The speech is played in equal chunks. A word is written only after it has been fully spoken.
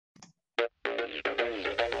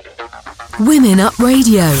Women Up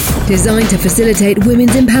Radio, designed to facilitate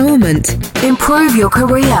women's empowerment, improve your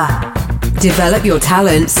career, develop your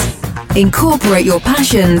talents, incorporate your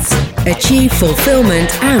passions, achieve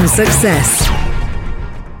fulfillment and success.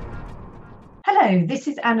 Hello, this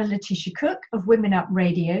is Anna Letitia Cook of Women Up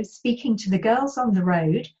Radio speaking to the girls on the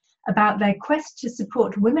road about their quest to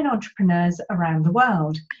support women entrepreneurs around the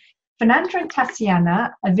world. Fernanda and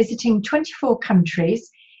Tatiana are visiting 24 countries,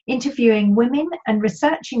 interviewing women and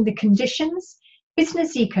researching the conditions,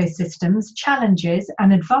 business ecosystems, challenges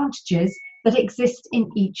and advantages that exist in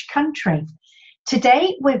each country.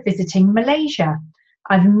 Today we're visiting Malaysia.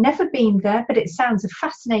 I've never been there, but it sounds a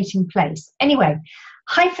fascinating place. Anyway,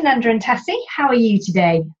 hi Fernanda and Tassie, how are you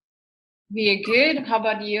today? We are good. How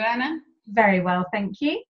about you, Anna? Very well, thank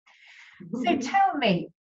you. So tell me,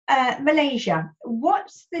 Malaysia,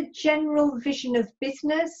 what's the general vision of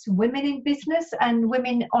business, women in business and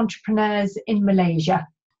women entrepreneurs in Malaysia?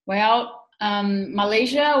 Well,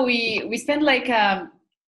 Malaysia, we spent like a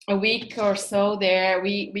week or so there.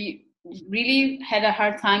 We really had a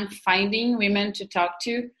hard time finding women to talk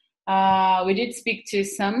to. We did speak to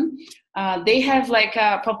some. They have like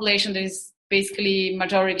a population that is basically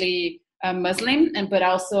majority Muslim, but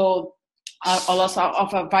also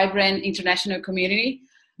of a vibrant international community.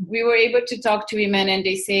 We were able to talk to women, and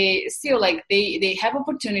they say still like they have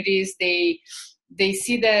opportunities. They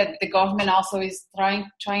see that the government also is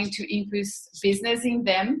trying to increase business in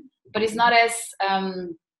them, but it's not as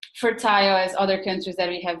fertile as other countries that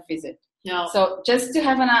we have visited. No. So just to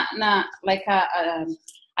have an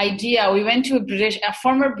idea, we went to a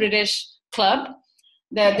former British club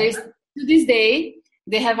that there's to this day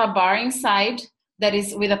they have a bar inside that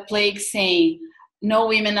is with a plaque saying "No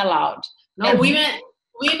women allowed." No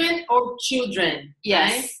women or children.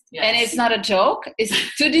 Yes. Right? Yes. And it's not a joke. It's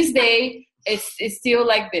to this day it's still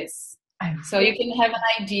like this. So you can have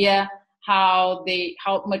an idea how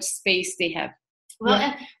much space they have. Well,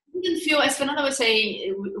 yeah. We didn't feel, as Fernanda was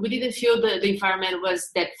saying, we didn't feel the environment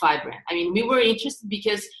was that vibrant. I mean, we were interested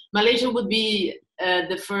because Malaysia would be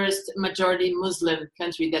the first majority Muslim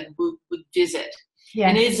country that would visit. Yes.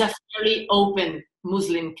 And it's a fairly open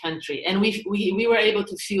Muslim country. And we were able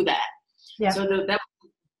to feel that. Yeah. So that was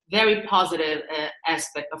a very positive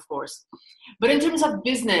aspect, of course. But in terms of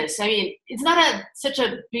business, I mean, it's not such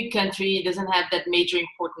a big country. It doesn't have that major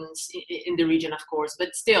importance in the region, of course.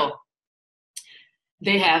 But still,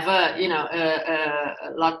 they have,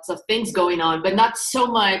 lots of things going on, but not so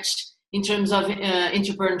much in terms of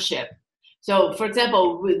entrepreneurship. So, for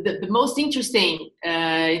example, the most interesting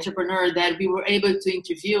entrepreneur that we were able to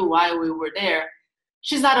interview while we were there,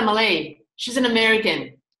 she's not a Malay. She's an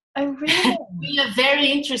American. Oh, really? Doing a very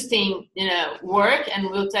interesting, work, and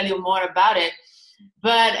we'll tell you more about it.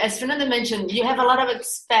 But as Fernanda mentioned, you have a lot of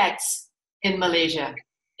expats in Malaysia.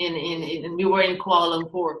 We were in Kuala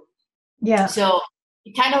Lumpur. Yeah. So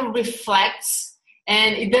it kind of reflects,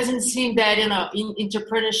 and it doesn't seem that in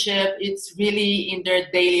entrepreneurship it's really in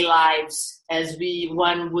their daily lives as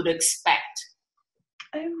one would expect.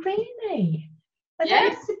 Oh, really? Well, yeah.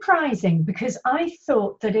 That is surprising because I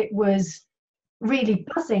thought that it was really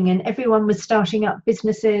buzzing and everyone was starting up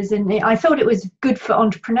businesses, and I thought it was good for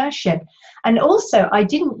entrepreneurship. And also, I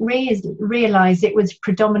didn't realize it was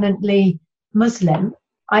predominantly Muslim.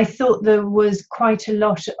 I thought there was quite a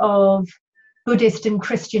lot of Buddhist and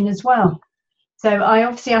Christian as well. So I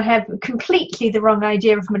have completely the wrong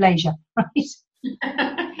idea of Malaysia, right?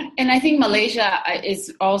 And I think Malaysia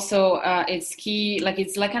is also it's key, like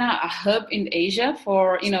it's like kind of a hub in Asia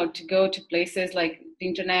for to go to places like the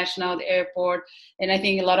international, the airport, and I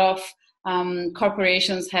think a lot of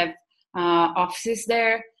corporations have offices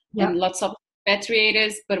there, and lots of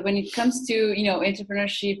expatriates. But when it comes to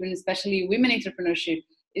entrepreneurship, and especially women entrepreneurship,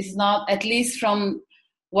 it's not, at least from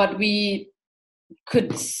what we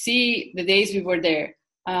could see the days we were there,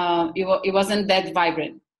 it wasn't that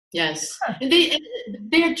vibrant. Yes, and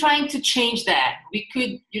they are trying to change that. We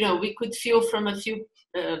could feel from a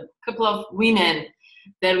couple of women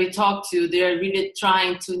that we talked to, they're really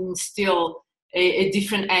trying to instill a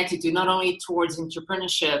different attitude, not only towards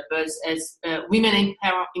entrepreneurship, but as women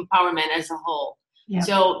empowerment as a whole. Yeah.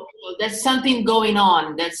 So there's something going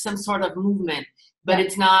on. That's some sort of movement, but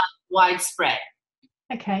it's not widespread.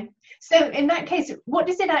 Okay. So in that case, what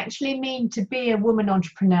does it actually mean to be a woman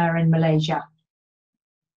entrepreneur in Malaysia?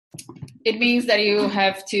 It means that you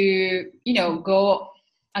have to, go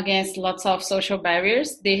against lots of social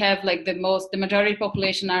barriers. They have like the majority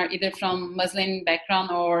population are either from Muslim background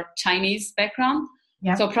or Chinese background.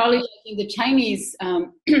 Yeah. So probably in the Chinese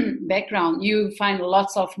background, you find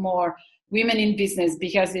lots of more women in business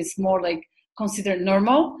because it's more like considered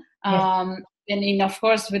normal. Yes. in, of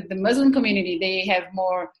course, with the Muslim community, they have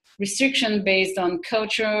more restriction based on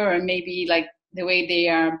culture or maybe like the way they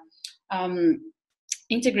are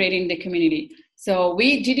integrating the community. So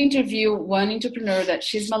we did interview one entrepreneur that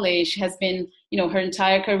she's Malay. She has been, her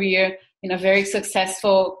entire career in a very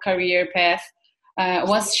successful career path.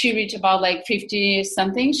 Once she reached about like 50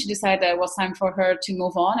 something, she decided that it was time for her to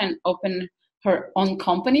move on and open her own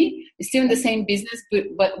company. It's still in the same business,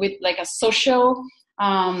 but with like a social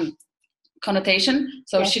connotation.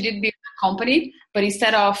 So she did build a company, but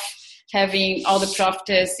instead of having all the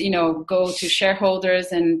profits, go to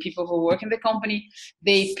shareholders and people who work in the company,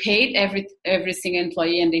 they paid every single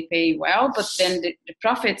employee and they pay well, but then the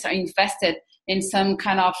profits are invested in some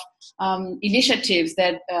kind of initiatives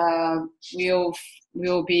that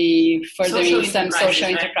will be furthering some social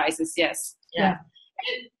enterprises. Yes. Yeah.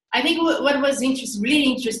 I think what was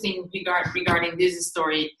really interesting regarding this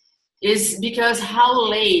story is because how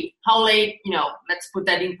late, let's put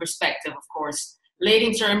that in perspective, of course. Late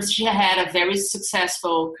in terms, she had a very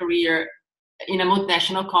successful career in a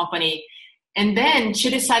multinational company. And then she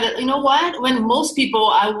decided, you know what? When most people,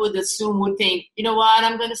 I would assume, would think, you know what?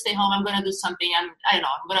 I'm going to stay home. I'm going to do something. I'm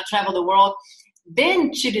going to travel the world.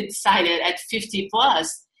 Then she decided at 50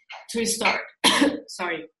 plus to start,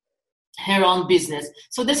 her own business.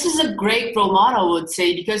 So this is a great role model, I would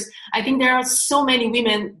say, because I think there are so many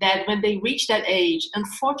women that when they reach that age,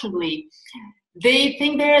 unfortunately, they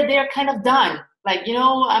think they're kind of done. Like,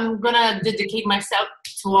 I'm going to dedicate myself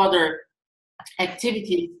to other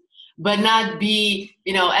activities, but not be,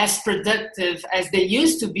 as productive as they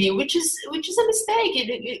used to be, which is a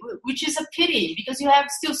mistake, which is a pity because you have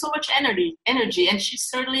still so much energy. And she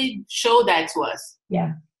certainly showed that to us.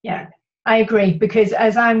 Yeah. I agree, because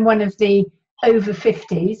as I'm one of the over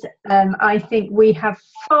 50s, I think we have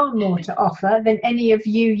far more to offer than any of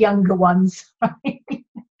you younger ones.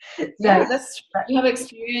 Yeah, that's true. You have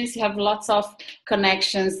experience, you have lots of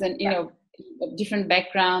connections and, different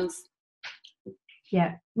backgrounds.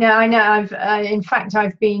 Yeah. No, I know.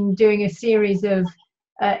 I've been doing a series of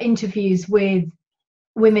interviews with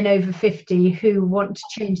women over 50 who want to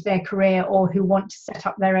change their career or who want to set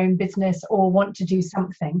up their own business or want to do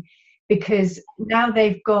something, because now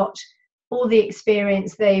they've got all the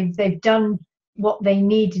experience, they've done what they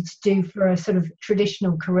needed to do for a sort of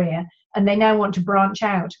traditional career, and they now want to branch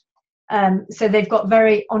out. So they've got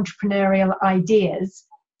very entrepreneurial ideas,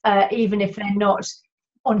 even if they're not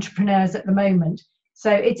entrepreneurs at the moment.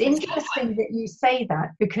 So it's interesting that you say that,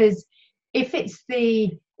 because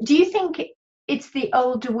do you think it's the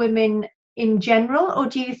older women in general, or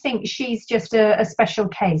do you think she's just a special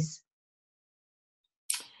case?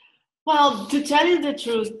 Well, to tell you the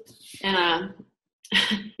truth, Anna,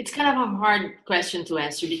 it's kind of a hard question to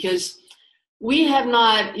answer because you did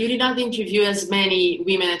not interview as many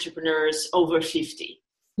women entrepreneurs over 50.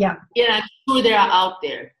 Yeah. Yeah, I'm sure they are out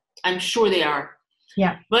there. I'm sure they are.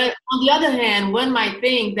 Yeah. But on the other hand, one might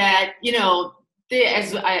think that,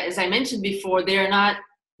 as I mentioned before, they are not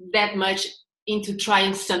that much into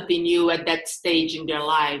trying something new at that stage in their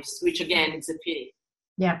lives, which again, is a pity.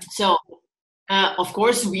 Yeah. So, of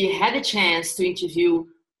course, we had a chance to interview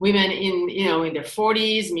women in their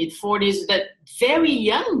 40s, mid 40s, that very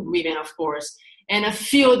young women, of course, and a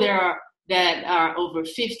few that are over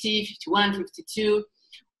 50, 51, 52.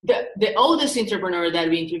 The oldest entrepreneur that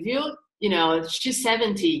we interviewed, she's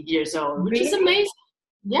 70 years old, which is amazing.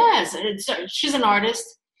 Yes, she's an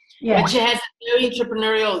artist, but she has a very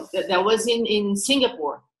entrepreneurial, that was in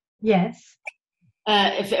Singapore. Yes.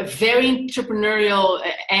 A very entrepreneurial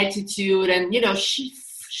attitude, and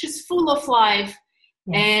she's full of life,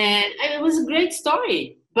 and it was a great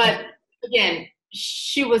story. But again,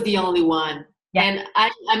 she was the only one, and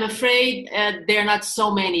I'm afraid there are not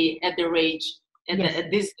so many at their age,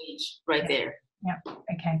 at this age, right there. Yeah.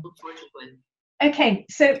 Okay. Unfortunately. Okay.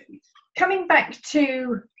 So coming back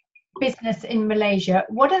to business in Malaysia,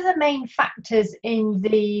 what are the main factors in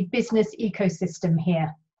the business ecosystem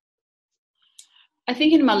here? I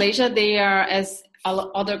think in Malaysia, they are, as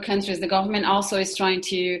other countries, the government also is trying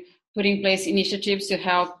to put in place initiatives to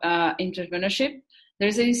help entrepreneurship.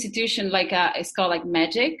 There's an institution it's called like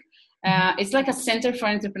Magic. It's like a center for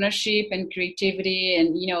entrepreneurship and creativity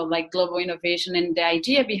and, like global innovation. And the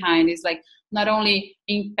idea behind is like not only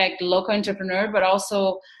impact local entrepreneur, but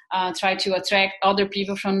also try to attract other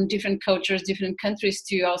people from different cultures, different countries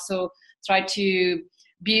to also try to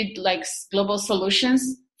build like global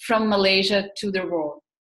solutions from Malaysia to the world.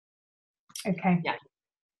 Okay. Yeah.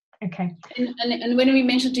 Okay. And when we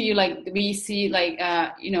mentioned to you, like we see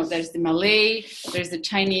there's the Malay, there's the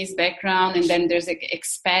Chinese background, and then there's like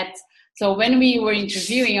expat So when we were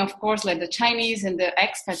interviewing, of course, like the Chinese and the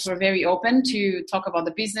expats were very open to talk about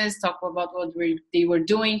the business, talk about what they were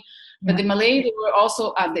doing. But the Malay, they were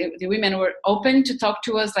also, the women were open to talk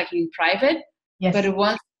to us like in private. Yes. But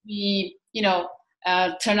once we,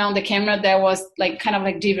 turn on the camera, that was like kind of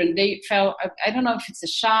like different. They felt, I don't know if it's a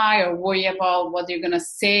shy or worry about what they're going to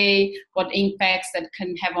say, what impacts that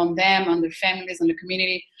can have on them, on their families, on the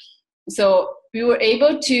community. So we were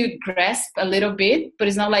able to grasp a little bit, but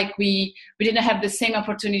it's not like we didn't have the same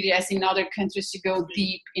opportunity as in other countries to go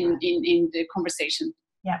deep in the conversation.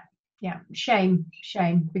 Yeah. Shame,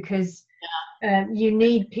 because you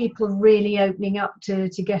need people really opening up to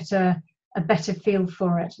get a better feel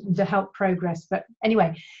for it and to help progress. But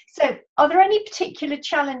anyway, so are there any particular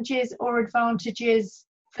challenges or advantages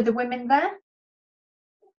for the women there?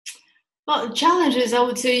 Well, challenges, I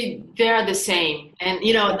would say they are the same. And,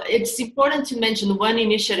 it's important to mention one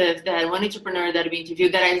entrepreneur that we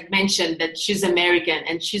interviewed that I mentioned that she's American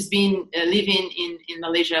and she's been living in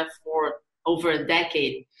Malaysia for over a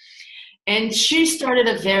decade. And she started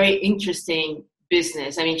a very interesting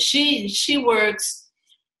business. I mean, she works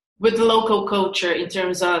with local culture in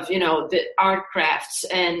terms of, the art crafts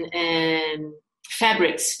and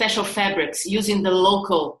fabrics, special fabrics, using the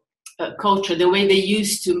local culture, the way they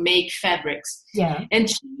used to make fabrics. Yeah. And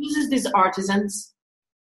she uses these artisans,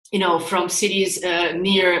 from cities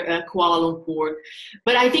near Kuala Lumpur.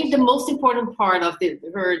 But I think the most important part of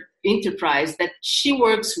her enterprise that she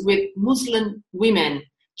works with Muslim women,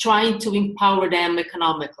 trying to empower them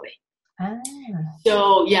economically.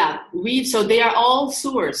 So so they are all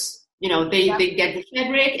sewers. They get the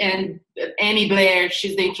fabric, and Annie Blair,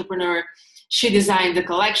 she's the entrepreneur. She designed the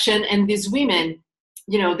collection, and these women,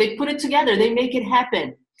 they put it together. They make it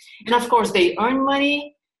happen, and of course, they earn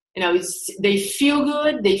money. They feel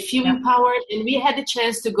good. They feel empowered. And we had the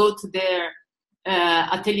chance to go to their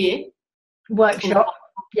atelier workshop.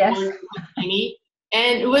 Yes.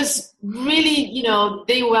 And it was really,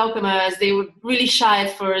 they welcome us. They were really shy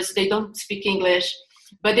at first. They don't speak English,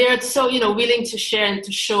 but they are so, willing to share and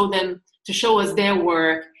to show us their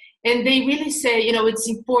work. And they really say, it's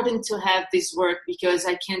important to have this work because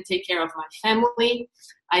I can take care of my family.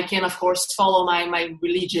 I can, of course, follow my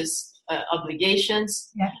religious obligations,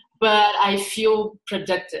 but I feel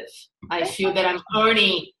productive. I feel that I'm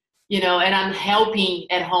earning, and I'm helping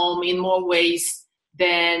at home in more ways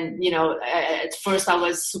than at first I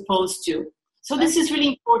was supposed to. So this is really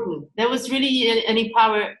important. That was really an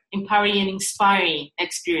empowering and inspiring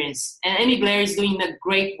experience. And Annie Blair is doing a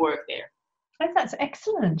great work there. Oh, that's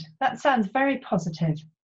excellent. That sounds very positive.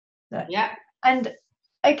 Yeah. And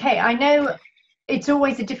okay, I know it's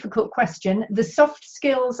always a difficult question. The soft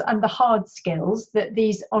skills and the hard skills that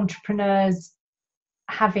these entrepreneurs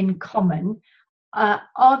have in common,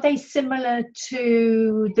 are they similar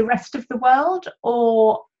to the rest of the world,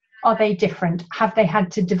 or are they different? Have they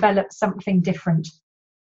had to develop something different?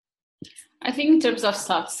 I think in terms of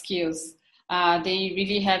soft skills, they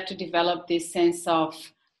really have to develop this sense of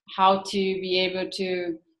how to be able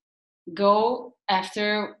to go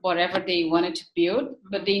after whatever they wanted to build,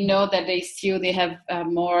 but they know that they have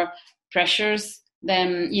more pressures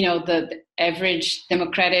than the average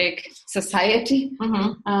democratic society.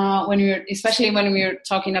 Mm-hmm. Especially when we're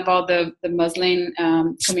talking about the Muslim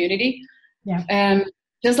community.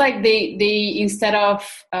 Just like they instead of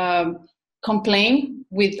complain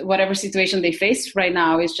with whatever situation they face right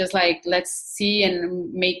now, it's just like, let's see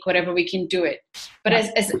and make whatever we can do it. But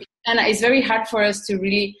and it's very hard for us to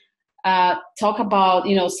really talk about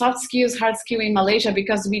soft skills, hard skill in Malaysia,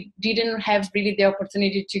 because we didn't have really the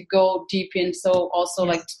opportunity to go deep in, so also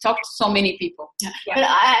like to talk to so many people. But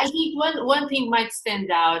I think one thing might stand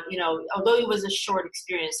out, although it was a short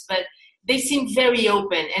experience, but they seem very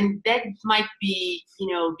open, and that might be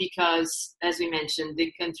because, as we mentioned,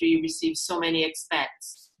 the country receives so many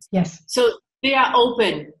expats. Yes. So they are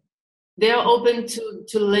open. They are open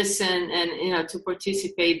to listen and to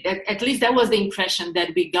participate. At least that was the impression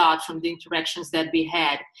that we got from the interactions that we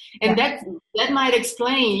had, and that might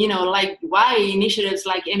explain like why initiatives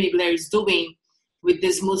like Annie Blair is doing with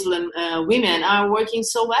these Muslim women are working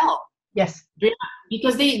so well. Yes,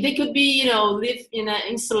 because they could be live in an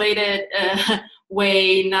insulated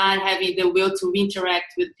way, not having the will to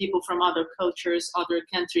interact with people from other cultures, other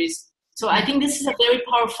countries. So I think this is a very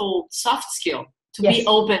powerful soft skill to be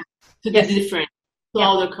open to the different, to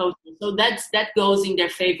other cultures. So that goes in their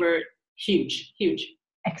favor. Huge.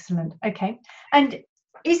 Excellent. Okay. And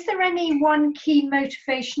is there any one key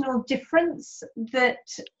motivational difference that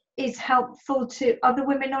is helpful to other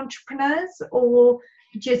women entrepreneurs, or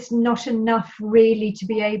just not enough really to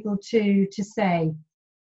be able to say?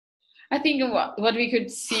 I think what we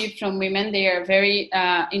could see from women, they are very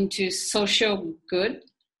into social good.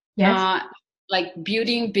 Yes. Like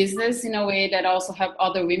building business in a way that also have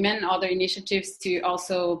other women, other initiatives to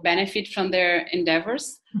also benefit from their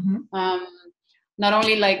endeavors. Mm-hmm. Not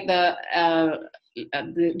only like the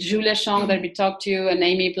Julia Chong that we talked to, and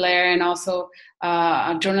Amy Blair, and also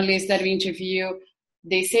journalists that we interview,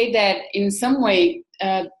 they say that in some way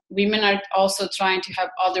women are also trying to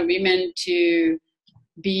help other women to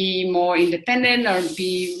be more independent or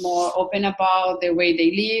be more open about the way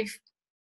they live.